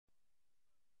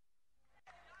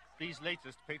These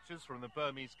latest pictures from the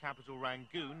Burmese capital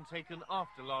Rangoon, taken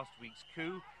after last week's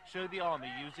coup, show the army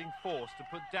using force to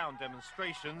put down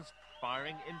demonstrations,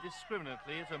 firing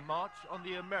indiscriminately at a march on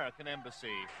the American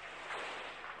embassy.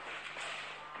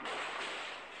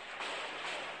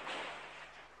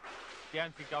 The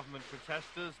anti-government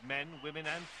protesters, men, women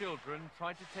and children,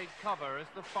 tried to take cover as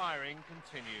the firing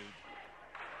continued.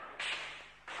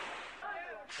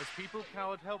 As people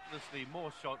cowered helplessly, more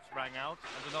shots rang out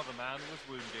and another man was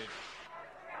wounded.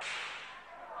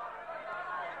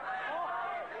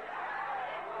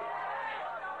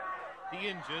 The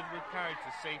injured were carried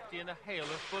to safety in a hail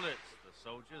of bullets. The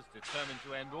soldiers, determined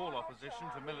to end all opposition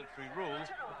to military rule,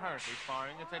 apparently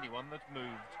firing at anyone that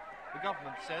moved. The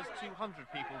government says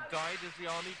 200 people died as the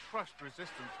army crushed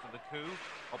resistance to the coup.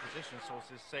 Opposition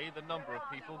sources say the number of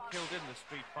people killed in the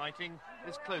street fighting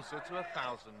is closer to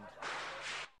 1,000.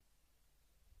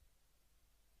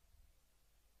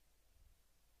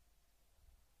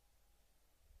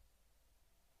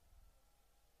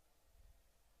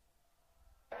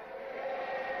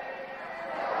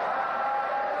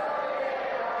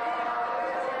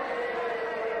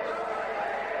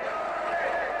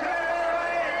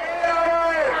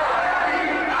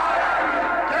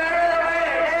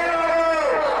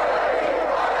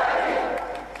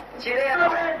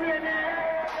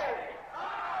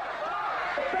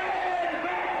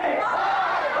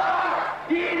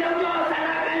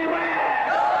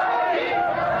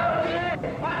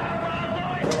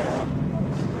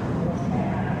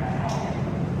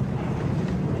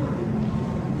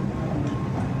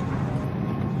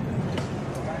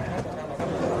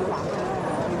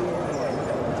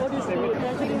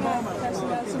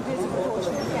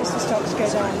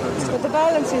 But the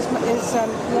violence is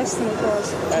less than it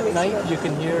was 2 weeks At night, ago. you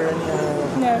can hear any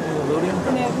looting? No,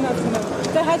 not at the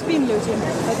moment. There has been looting,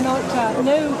 but not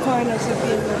no foreigners have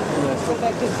been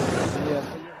affected. Yeah.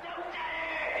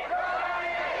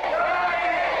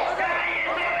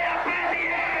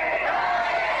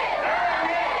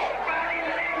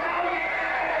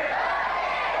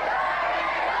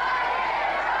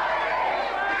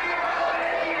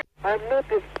 I'm not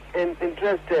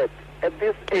interested at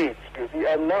this age. You see,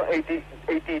 I'm now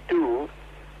 82,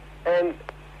 and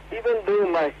even though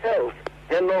my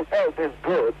general health is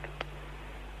good,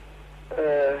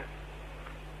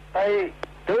 I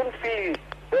don't feel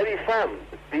very fun.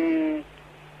 The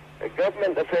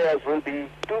government affairs will be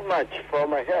too much for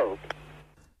my health.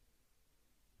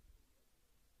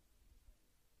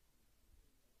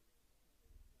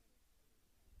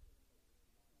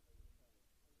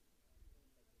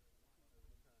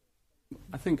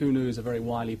 I think U Nu is a very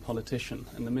wily politician,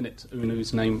 and the minute U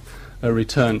Nu's name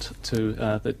returned to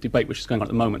the debate which is going on at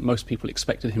the moment, most people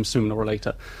expected him sooner or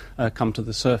later come to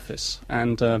the surface.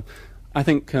 And I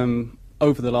think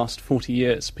over the last 40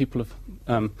 years, people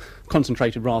have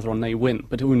concentrated rather on Ne Win,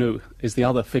 but U Nu is the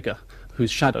other figure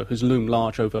whose shadow has loomed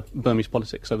large over Burmese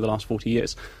politics over the last 40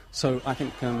 years. So I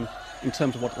think in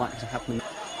terms of what's likely to happen...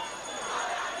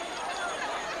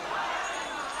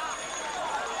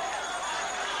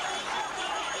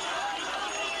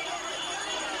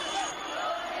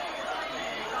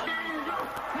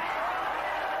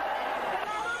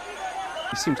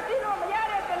 It seems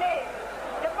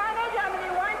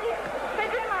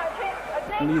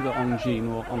neither Aung Ji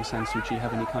nor Aung San Suu Kyi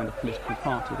have any kind of political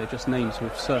party. They're just names who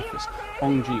have surfaced.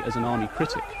 Aung Ji as an army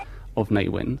critic of Ne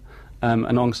Win, and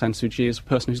Aung San Suu Kyi is a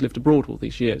person who's lived abroad all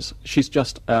these years. She's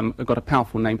just got a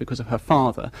powerful name because of her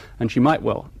father, and she might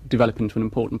well develop into an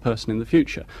important person in the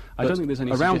future. I don't think there's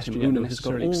any suggestion yet that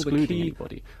necessarily excluding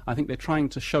anybody. I think they're trying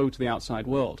to show to the outside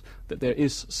world that there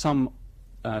is some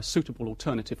suitable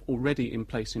alternative already in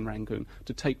place in Rangoon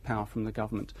to take power from the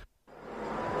government.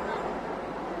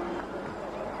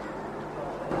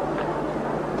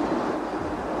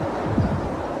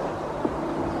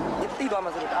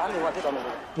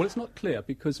 Well, it's not clear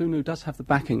because U Nu does have the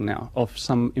backing now of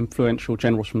some influential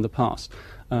generals from the past.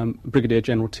 Brigadier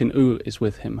General Tin Oo is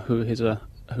with him, who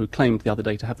claimed the other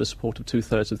day to have the support of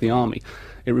 2/3 of the army.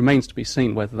 It remains to be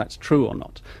seen whether that's true or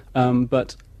not.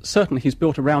 But certainly he's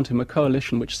built around him a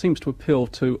coalition which seems to appeal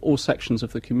to all sections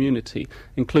of the community,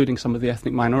 including some of the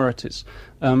ethnic minorities.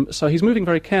 So he's moving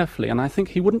very carefully, and I think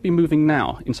he wouldn't be moving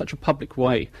now in such a public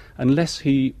way unless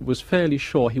he was fairly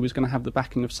sure he was going to have the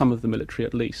backing of some of the military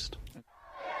at least.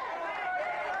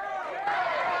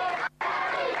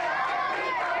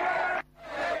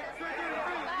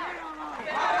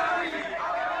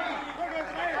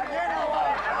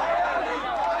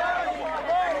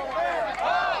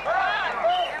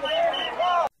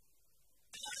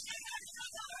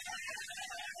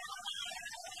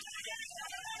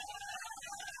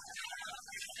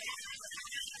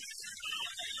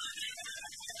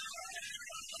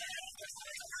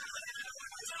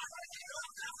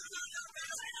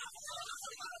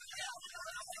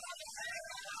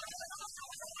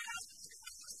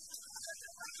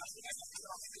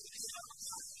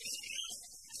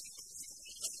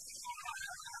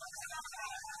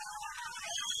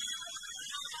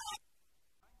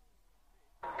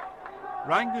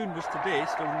 Rangoon was today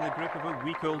still in the grip of a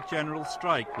week-old general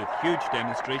strike with huge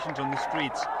demonstrations on the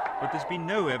streets, but there's been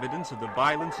no evidence of the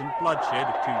violence and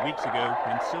bloodshed of 2 weeks ago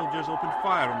when soldiers opened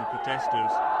fire on the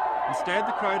protesters. Instead,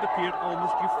 the crowd appeared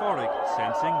almost euphoric,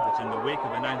 sensing that in the wake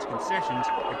of announced concessions,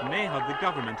 it may have the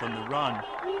government on the run.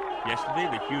 Yesterday,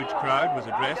 the huge crowd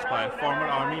was addressed by a former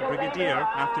army brigadier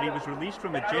after he was released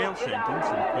from a jail sentence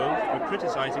imposed for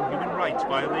criticising human rights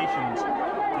violations.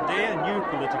 Today, a new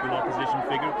political opposition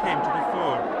figure came to the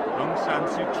fore, Aung San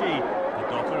Suu Kyi, the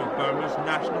daughter of Burma's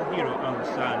national hero Aung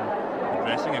San.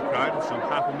 Addressing a crowd of some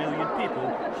 500,000 people,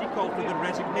 she called for the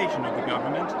resignation of the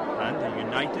government and a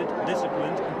united,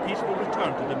 disciplined and peaceful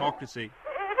return to democracy.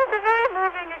 It was a very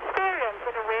moving experience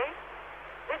in a way.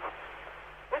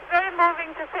 It's very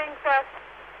moving to think that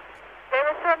there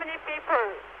were so many people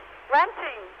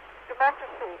wanting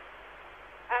democracy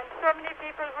and so many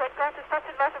people who had gone to such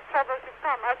a lot of trouble to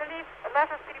come. I believe a lot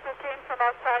of people came from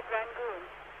outside Rangoon.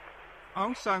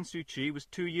 Aung San Suu Kyi was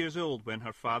 2 years old when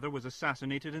her father was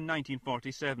assassinated in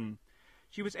 1947.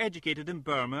 She was educated in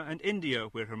Burma and India,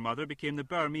 where her mother became the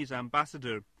Burmese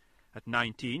ambassador. At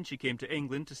 19, she came to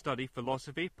England to study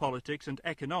philosophy, politics and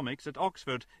economics at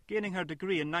Oxford, gaining her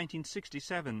degree in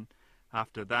 1967.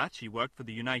 After that, she worked for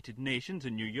the United Nations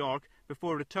in New York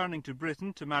before returning to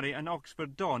Britain to marry an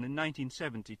Oxford Don in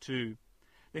 1972.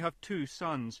 They have 2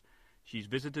 sons. She's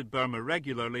visited Burma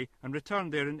regularly and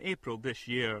returned there in April this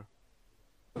year.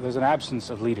 There's an absence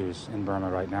of leaders in Burma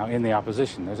right now in the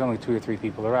opposition. There's only 2 or 3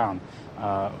 people around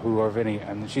who are of any,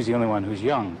 and she's the only one who's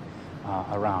young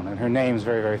around. And her name's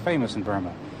very, very famous in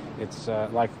Burma. It's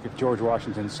like if George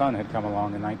Washington's son had come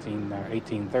along in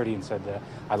 1830 and said,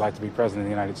 I'd like to be president of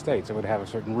the United States. It would have a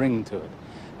certain ring to it.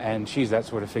 And she's that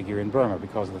sort of figure in Burma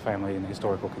because of the family and the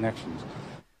historical connections.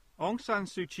 Aung San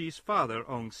Suu Kyi's father,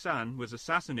 Aung San, was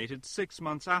assassinated 6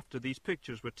 months after these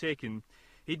pictures were taken.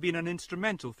 He'd been an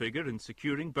instrumental figure in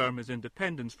securing Burma's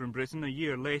independence from Britain a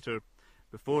year later.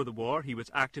 Before the war, he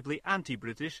was actively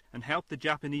anti-British and helped the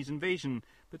Japanese invasion,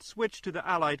 but switched to the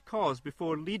Allied cause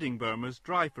before leading Burma's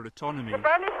drive for autonomy. The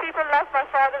Burmese people love my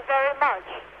father very much,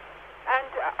 and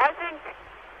I think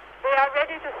they are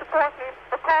ready to support me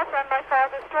because I'm my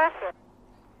father's daughter.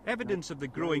 Evidence of the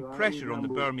growing pressure on the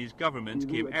Burmese government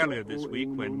came earlier this week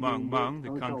when Maung Maung,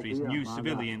 the country's new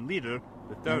civilian leader,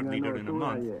 the 3rd leader in a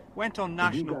month, went on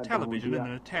national television in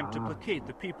an attempt to placate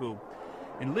the people.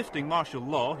 In lifting martial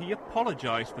law, he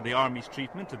apologised for the army's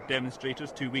treatment of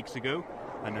demonstrators 2 weeks ago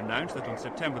and announced that on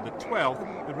September the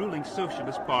 12th, the ruling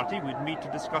Socialist Party would meet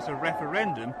to discuss a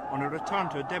referendum on a return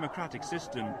to a democratic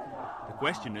system. The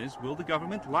question is, will the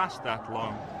government last that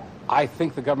long? I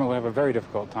think the government will have a very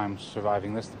difficult time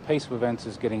surviving this. The pace of events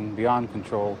is getting beyond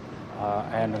control,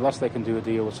 and unless they can do a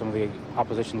deal with some of the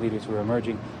opposition leaders who are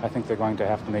emerging, I think they're going to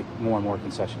have to make more and more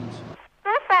concessions.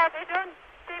 So far, they don't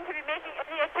seem to be making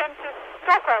any attempt to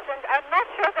stop us, and I'm not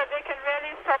sure that they can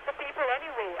really stop the people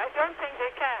anyway. I don't think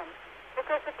they can,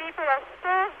 because the people are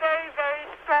so very, very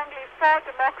strongly for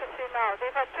democracy now.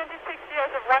 They've had 26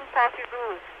 years of one-party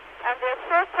rule, and they're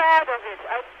so tired of it.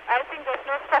 I think there's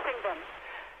no stopping them.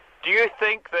 Do you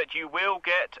think that you will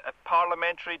get a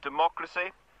parliamentary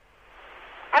democracy?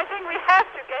 I think we have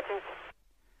to get it.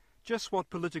 Just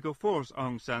what political force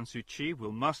Aung San Suu Kyi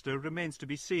will muster remains to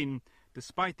be seen.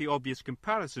 Despite the obvious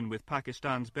comparison with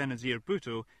Pakistan's Benazir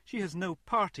Bhutto, she has no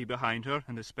party behind her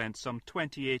and has spent some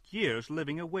 28 years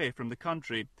living away from the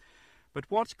country. But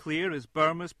what's clear is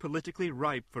Burma's politically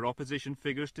ripe for opposition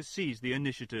figures to seize the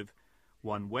initiative.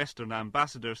 One Western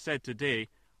ambassador said today,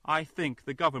 I think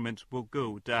the government will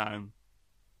go down.